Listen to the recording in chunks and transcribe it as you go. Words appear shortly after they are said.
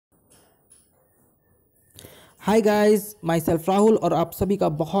Hi guys, my self Rahul और आप सभी का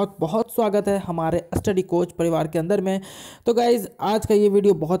बहुत बहुत स्वागत है हमारे स्टडी कोच परिवार के अंदर में। तो गाइस, आज का ये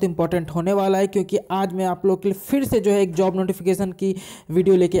वीडियो बहुत इंपॉर्टेंट होने वाला है क्योंकि आज मैं आप लोग के लिए फिर से जो है एक जॉब नोटिफिकेशन की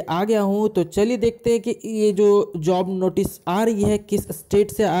वीडियो लेके आ गया हूँ। तो चलिए देखते हैं कि ये जो जॉब नोटिस आ रही है किस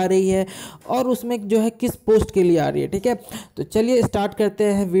स्टेट से आ रही है और उसमें जो है किस पोस्ट के लिए आ रही है। ठीक है, तो चलिए स्टार्ट करते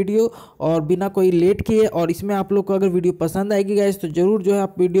हैं वीडियो और बिना कोई लेट किए। और इसमें आप लोग को अगर वीडियो पसंद आएगी गाइस तो ज़रूर जो है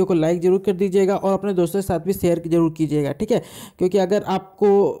आप वीडियो को लाइक ज़रूर कर दीजिएगा और अपने दोस्तों के साथ भी शेयर जरूर कीजिएगा। ठीक है, क्योंकि अगर आपको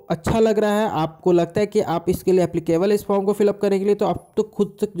अच्छा लग रहा है, आपको लगता है कि आप इसके लिए एप्लीकेबल इस फॉर्म को फिलअप करने के लिए, तो आप तो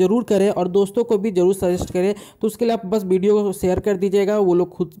खुद तक जरूर करें और दोस्तों को भी जरूर सजेस्ट करें। तो उसके लिए आप बस वीडियो को शेयर कर दीजिएगा, वो लोग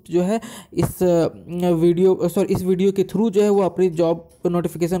खुद जो है इस वीडियो के थ्रू जो है वो अपनी जॉब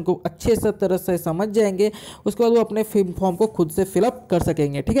नोटिफिकेशन को अच्छे से तरह से समझ जाएंगे। उसके बाद वो अपने फॉर्म को खुद से फिलअप कर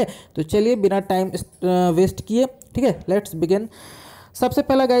सकेंगे। ठीक है, तो चलिए बिना टाइम वेस्ट किए, ठीक है, लेट्स बिगिन। सबसे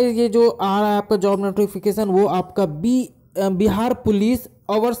पहला गाइस, ये जो आ रहा है आपका जॉब नोटिफिकेशन वो आपका बिहार पुलिस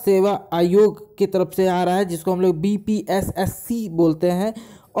अवर सेवा आयोग की तरफ से आ रहा है, जिसको हम लोग BPSSC बोलते हैं।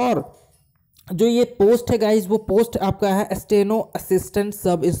 और जो ये पोस्ट है गाइस, वो पोस्ट आपका है स्टेनो असिस्टेंट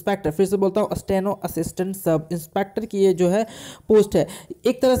सब इंस्पेक्टर। फिर से बोलता हूँ, स्टेनो असिस्टेंट सब इंस्पेक्टर की ये जो है पोस्ट है।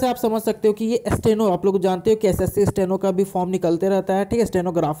 एक तरह से आप समझ सकते हो कि ये स्टेनो, आप लोग जानते हो कि SSC स्टेनो का भी फॉर्म निकलते रहता है। ठीक है,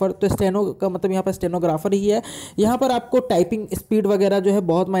 स्टेनोग्राफर, तो स्टेनो का मतलब यहाँ पर स्टेनोग्राफर ही है। यहाँ पर आपको टाइपिंग स्पीड वगैरह जो है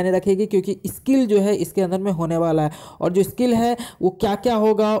बहुत मायने रखेगी, क्योंकि स्किल जो है इसके अंदर में होने वाला है। और जो स्किल है वो क्या क्या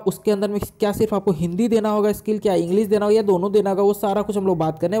होगा उसके अंदर में, क्या सिर्फ आपको हिंदी देना होगा स्किल, क्या इंग्लिश देना होगा या दोनों देना होगा, वो सारा कुछ हम लोग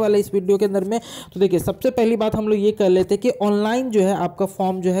बात करने वाले इस वीडियो के अंदर में। तो देखिए, सबसे पहली बात हम लोग ये कर लेते हैं कि ऑनलाइन जो है आपका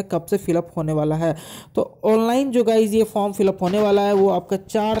फॉर्म जो है कब से फिलअप होने वाला है। तो ऑनलाइन जो गाइज ये फॉर्म फिलअप होने वाला है वो आपका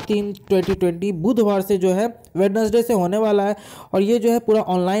 4/3/2020 बुधवार से जो है वेडनेसडे से होने वाला है। और ये जो है पूरा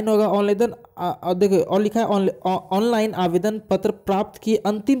ऑनलाइन होगा। ऑनलाइन देखिए, और लिखा है ऑनलाइन आवेदन पत्र प्राप्त की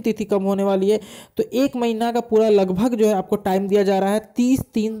अंतिम तिथि कब होने वाली है। तो एक महीना का पूरा लगभग जो है आपको टाइम दिया जा रहा है।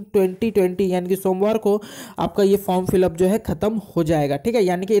 30/3/2020 यानी कि सोमवार को आपका ये फॉर्म फिलअप जो है खत्म हो जाएगा। ठीक है,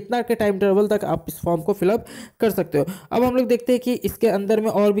 यानी कि इतना के टाइम टेबल तक आप इस फॉर्म को फिलअप कर सकते हो। अब हम लोग देखते हैं कि इसके अंदर में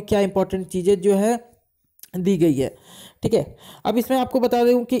और भी क्या इंपॉर्टेंट चीज़ें जो है दी गई है। ठीक है, अब इसमें आपको बता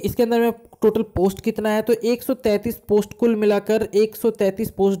दूं कि इसके अंदर में टोटल पोस्ट कितना है। तो 133 पोस्ट, कुल मिलाकर 133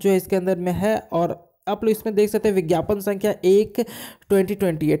 पोस्ट जो है इसके अंदर में है। और आप लोग इसमें देख सकते हैं विज्ञापन संख्या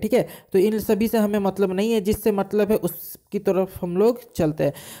 1/2020 है। ठीक है, तो इन सभी से हमें मतलब नहीं है, जिससे मतलब है उसकी तरफ हम लोग चलते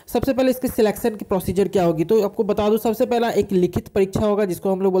हैं। सबसे पहले इसके सिलेक्शन की प्रोसीजर क्या होगी, तो आपको बता दूं सबसे पहला एक लिखित परीक्षा होगा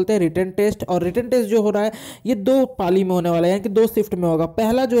जिसको हम लोग बोलते हैं रिटन टेस्ट। और रिटन टेस्ट जो हो रहा है ये 2 पाली में होने वाला है, यानी कि 2 शिफ्ट में होगा।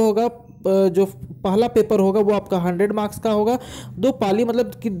 पहला जो होगा, जो पहला पेपर होगा वो आपका 100 मार्क्स का होगा। 2 पाली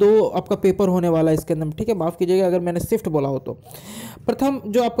मतलब कि 2 आपका पेपर होने वाला है इसके अंदर। ठीक है, माफ़ कीजिएगा अगर मैंने शिफ्ट बोला हो तो। प्रथम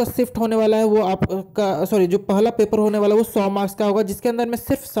जो आपका शिफ्ट होने वाला है वो आपका जो पहला पेपर होने वाला है वो 100 मार्क्स का होगा, जिसके अंदर में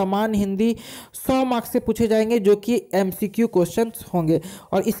सिर्फ सामान्य हिंदी 100 मार्क्स से पूछे जाएंगे, जो कि MCQ क्वेश्चंस होंगे।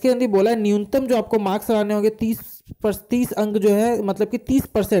 और इसके अंदर बोला है न्यूनतम जो आपको मार्क्स लाने होंगे 30 अंक जो है, मतलब कि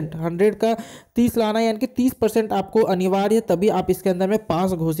 30%, 100 का 30 लाना, यानी कि 30% आपको अनिवार्य है, तभी आप इसके अंदर में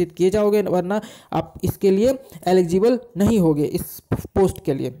पास घोषित किए जाओगे, वरना आप इसके लिए एलिजिबल नहीं होगे इस पोस्ट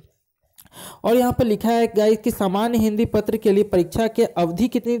के लिए। और यहाँ पर लिखा है गाइस कि सामान्य हिंदी पत्र के लिए परीक्षा के अवधि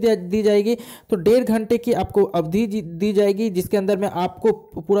कितनी दी जाएगी। तो 1.5 घंटे की आपको अवधि दी जाएगी, जिसके अंदर में आपको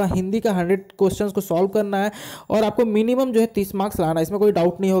पूरा हिंदी का 100 क्वेश्चंस को सॉल्व करना है और आपको मिनिमम जो है 30 मार्क्स लाना है, इसमें कोई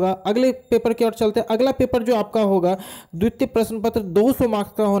डाउट नहीं होगा। अगले पेपर की ओर चलते हैं। अगला पेपर जो आपका होगा द्वितीय प्रश्न पत्र 200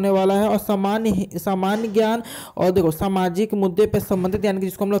 मार्क्स का होने वाला है। और सामान्य ज्ञान और देखो सामाजिक मुद्दे पर संबंधित, यानी कि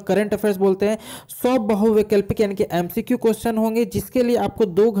जिसको हम लोग करंट अफेयर्स बोलते हैं, 100 बहुवैकल्पिक यानी कि MCQ क्वेश्चन होंगे, जिसके लिए आपको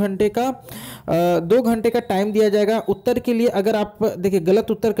 2 घंटे का टाइम दिया जाएगा उत्तर के लिए। अगर आप देखिए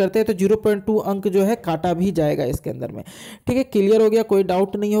गलत उत्तर करते हैं तो 0.2 अंक जो है काटा भी जाएगा इसके अंदर में। ठीक है, क्लियर हो गया, कोई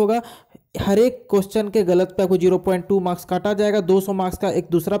डाउट नहीं होगा। हर एक क्वेश्चन के गलत पे आपको 0.2 मार्क्स काटा जाएगा। 200 मार्क्स का एक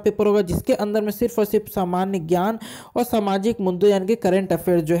दूसरा पेपर होगा, जिसके अंदर में सिर्फ और सिर्फ सामान्य ज्ञान और सामाजिक मुद्दे यानी कि करंट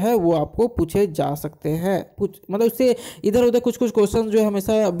अफेयर जो है वो आपको पूछे जा सकते हैं। मतलब उससे इधर उधर कुछ क्वेश्चन जो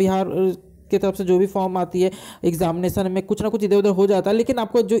हमेशा बिहार की तरफ से जो भी फॉर्म आती है एग्जामिनेशन में कुछ ना कुछ इधर उधर हो जाता है, लेकिन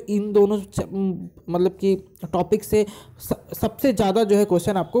आपको जो इन दोनों मतलब कि टॉपिक से सबसे ज़्यादा जो है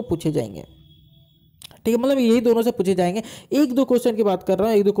क्वेश्चन आपको पूछे जाएंगे। ठीक है, मतलब यही दोनों से पूछे जाएंगे। 1-2 क्वेश्चन की बात कर रहा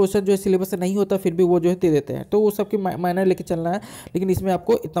हूँ, 1-2 क्वेश्चन जो है सिलेबस से नहीं होता फिर भी वो जो है दे देते हैं, तो वो सबकी मायने लेके चलना है, लेकिन इसमें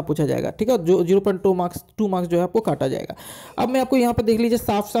आपको इतना पूछा जाएगा। ठीक है, जो 0.2 मार्क्स जो है आपको काटा जाएगा। अब मैं आपको यहाँ पर देख लीजिए,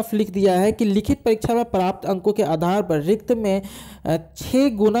 साफ साफ लिख दिया है कि लिखित परीक्षा में प्राप्त अंकों के आधार पर रिक्त में 6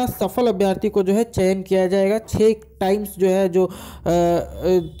 गुना सफल अभ्यर्थी को जो है चयन किया जाएगा। 6 टाइम्स जो है जो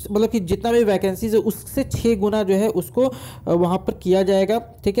मतलब कि जितना भी वैकेंसीज है उससे 6 गुना जो है उसको वहाँ पर किया जाएगा।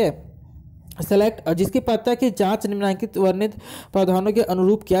 ठीक है, सेलेक्ट जिसकी पात्रता की जांच निम्नलिखित वर्णित प्रावधानों के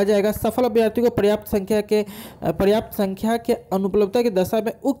अनुरूप किया जाएगा। सफल अभ्यर्थी को पर्याप्त संख्या के अनुपलब्धता की दशा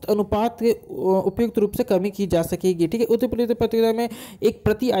में उक्त अनुपात के उपयुक्त रूप से कमी की जा सकेगी। ठीक है, उत्परित प्रतियोगिता में एक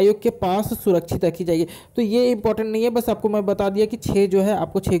प्रति आयोग के पास सुरक्षित रखी जाएगी। तो ये इंपॉर्टेंट नहीं है, बस आपको मैं बता दिया कि 6 जो है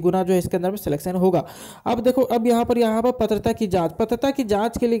आपको 6 गुना जो है इसके अंदर में सिलेक्शन होगा। अब देखो, अब यहाँ पर पात्रता की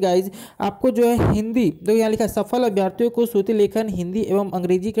जाँच के लिए गाइज आपको जो है हिंदी, तो यहाँ लिखा है सफल अभ्यर्थियों को श्रुति लेखन, हिंदी एवं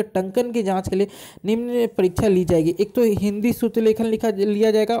अंग्रेजी के टंकन की जांच के लिए निम्न परीक्षा ली जाएगी। एक तो हिंदी श्रुति लेखन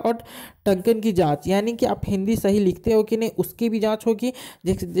लिया जाएगा और टंकन की जांच, यानी कि आप हिंदी सही लिखते हो कि नहीं उसकी भी जांच होगी।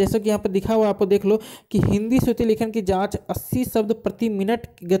 जैसा कि यहाँ पर दिखा हुआ आपको देख लो कि हिंदी श्रुति लेखन की जांच 80 शब्द प्रति मिनट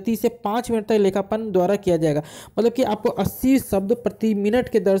गति से 5 मिनट तक लेखापन द्वारा किया जाएगा। मतलब कि आपको 80 शब्द प्रति मिनट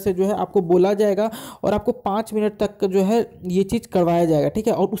के दर से जो है आपको बोला जाएगा और आपको 5 मिनट तक जो है ये चीज़ करवाया जाएगा। ठीक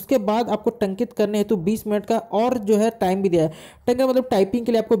है, और उसके बाद आपको टंकित करने हेतु 20 मिनट का और जो है टाइम भी दिया है। टंकन मतलब टाइपिंग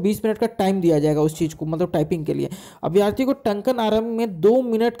के लिए आपको 20 मिनट का टाइम दिया जाएगा उस चीज़ को, मतलब टाइपिंग के लिए। अभ्यर्थी को टंकन आरंभ में 2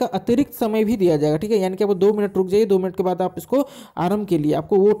 मिनट का अतिरिक्त समय भी दिया जाएगा। ठीक है, यानी कि आपको 2 मिनट रुक जाइए, 2 मिनट के बाद आप इसको आरंभ के लिए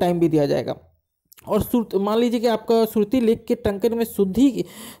आपको वो टाइम भी दिया जाएगा। और मान लीजिए कि आपका श्रुति लेख के टंकन में शुद्धि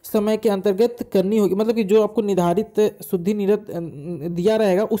समय के अंतर्गत करनी होगी, मतलब कि जो आपको निर्धारित शुद्धि निरत दिया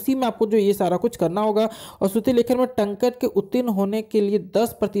रहेगा उसी में आपको जो ये सारा कुछ करना होगा। और श्रुति लेखन में टंकन के उत्तीर्ण होने के लिए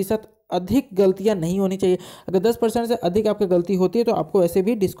 10% अधिक गलतियां नहीं होनी चाहिए। अगर 10% से अधिक आपकी गलती होती है तो आपको ऐसे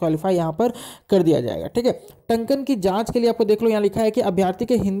भी डिस्क्वालीफाई यहाँ पर कर दिया जाएगा। ठीक है, टंकन की जांच के लिए आपको देख लो, यहाँ लिखा है कि अभ्यर्थी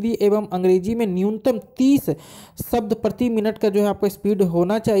के हिंदी एवं अंग्रेजी में न्यूनतम 30 शब्द प्रति मिनट का जो है आपका स्पीड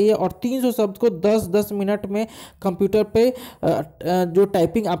होना चाहिए और 300 शब्द को 10-10 मिनट में कंप्यूटर पे जो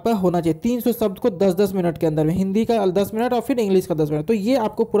टाइपिंग आपका होना चाहिए। 300 शब्द को 10-10 मिनट के अंदर में, हिंदी का 10 मिनट और फिर इंग्लिश का 10 मिनट, तो ये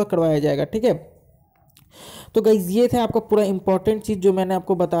आपको पूरा करवाया जाएगा। ठीक है, तो गाइज ये था आपका पूरा इंपॉर्टेंट चीज़ जो मैंने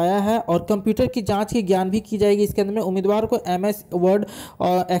आपको बताया है। और कंप्यूटर की जांच की ज्ञान भी की जाएगी इसके अंदर में। उम्मीदवार को MS वर्ड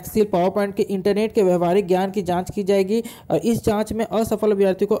और एक्सेल पावर पॉइंट के इंटरनेट के व्यवहारिक ज्ञान की जांच की जाएगी और इस जांच में असफल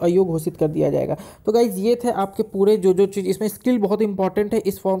अभ्यर्थी को अयोग्य घोषित कर दिया जाएगा। तो गाइज ये थे आपके पूरे जो चीज़, इसमें स्किल बहुत इंपॉर्टेंट है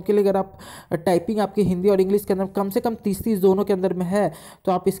इस फॉर्म के लिए। अगर आप टाइपिंग आपकी हिंदी और इंग्लिश के अंदर कम से कम 30 दोनों के अंदर में है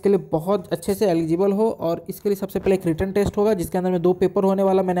तो आप इसके लिए बहुत अच्छे से एलिजिबल हो। और इसके लिए सबसे पहले एक रिटन टेस्ट होगा जिसके अंदर में 2 पेपर होने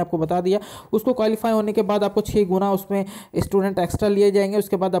वाला, मैंने आपको बता दिया। उसको क्वालिफाई होने के बाद आपको 6 गुना उसमें स्टूडेंट एक्स्ट्रा लिए जाएंगे।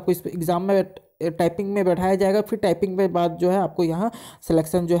 उसके बाद आपको इस एग्जाम में टाइपिंग में बैठाया जाएगा, फिर टाइपिंग के बाद जो है आपको यहाँ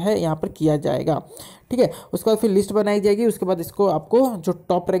सिलेक्शन जो है यहाँ पर किया जाएगा। ठीक है, उसके बाद फिर लिस्ट बनाई जाएगी, उसके बाद इसको आपको जो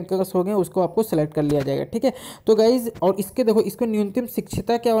टॉप रैंकर्स हो गए उसको आपको सेलेक्ट कर लिया जाएगा। ठीक है, तो गाइज और इसके देखो इसको न्यूनतम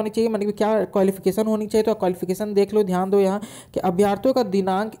शिक्षिता क्या होनी चाहिए, मतलब क्या क्वालिफिकेशन होनी चाहिए। तो क्वालिफिकेशन देख लो, ध्यान दो यहाँ कि अभ्यर्थियों का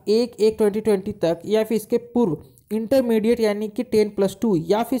दिनांक 1/1/2020 तक या फिर इसके पूर्व इंटरमीडिएट यानी कि 10+2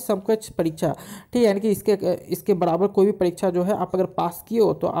 या फिर समकक्ष परीक्षा, ठीक है, यानी कि इसके बराबर कोई भी परीक्षा जो है आप अगर पास किए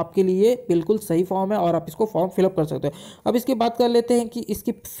हो तो आपके लिए बिल्कुल सही फॉर्म है और आप इसको फॉर्म फिलअप कर सकते हो। अब इसकी बात कर लेते हैं कि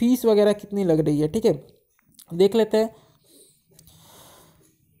इसकी फीस वगैरह कितनी लग रही है। ठीक है, देख लेते हैं।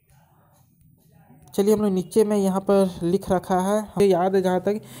 चलिए हम लोग नीचे में यहाँ पर लिख रखा है, हमें याद है जहाँ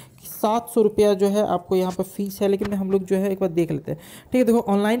तक कि 700 रुपया जो है आपको यहाँ पर फीस है, लेकिन हम लोग जो है एक बार देख लेते हैं। ठीक है, देखो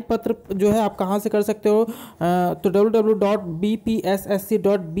ऑनलाइन पत्र जो है आप कहाँ से कर सकते हो, तो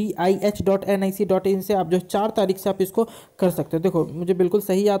www.bpssc.bih.nic.in से आप जो 4 तारीख से आप इसको कर सकते हो। देखो मुझे बिल्कुल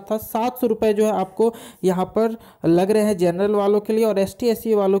सही याद था, 700 रुपये जो है आपको यहाँ पर लग रहे हैं जनरल वालों के लिए, और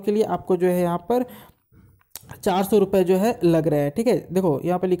ST/SC वालों के लिए आपको जो है यहाँ पर 400 रुपये जो है लग रहे हैं। ठीक है, देखो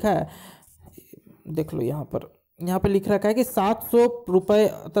यहाँ पर लिखा है, देख लो यहाँ पर लिख रखा है कि 700 रुपये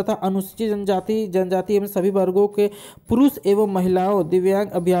तथा अनुसूचित जनजाति एवं सभी वर्गों के पुरुष एवं महिलाओं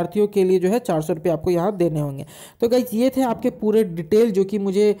दिव्यांग अभ्यर्थियों के लिए जो है 400 रुपये आपको यहाँ देने होंगे। तो गाइस ये थे आपके पूरे डिटेल जो कि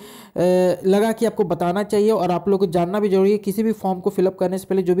मुझे लगा कि आपको बताना चाहिए और आप लोगों को जानना भी जरूरी है। किसी भी फॉर्म को फिलअप करने से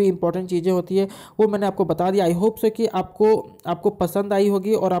पहले जो भी इंपॉर्टेंट चीज़ें होती है वो मैंने आपको बता दिया। आई होप सो कि आपको पसंद आई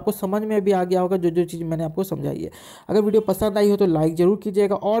होगी और आपको समझ में भी आ गया होगा जो चीज़ मैंने आपको समझाई है। अगर वीडियो पसंद आई हो तो लाइक ज़रूर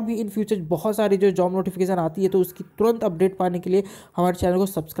कीजिएगा, और भी इन फ्यूचर बहुत सारी जो जॉब नोटिफिकेशन आती है तो उसकी तुरंत अपडेट पाने के लिए हमारे चैनल को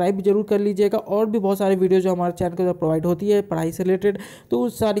सब्सक्राइब भी जरूर कर लीजिएगा। और भी बहुत सारे वीडियो जो हमारे चैनल को प्रोवाइड होती है पढ़ाई से रिलेटेड, तो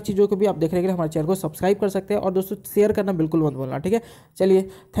उस सारी चीज़ों को भी आप देखने के लिए हमारे चैनल को सब्सक्राइब कर सकते हैं। और दोस्तों शेयर करना बिल्कुल मत भूलना। ठीक है, चलिए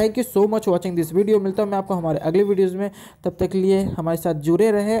thank you so much watching this video. मिलता हूँ मैं आपको हमारे अगले वीडियोज़ में, तब तक के लिए हमारे साथ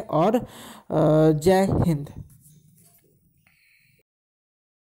जुड़े रहें और जय हिंद।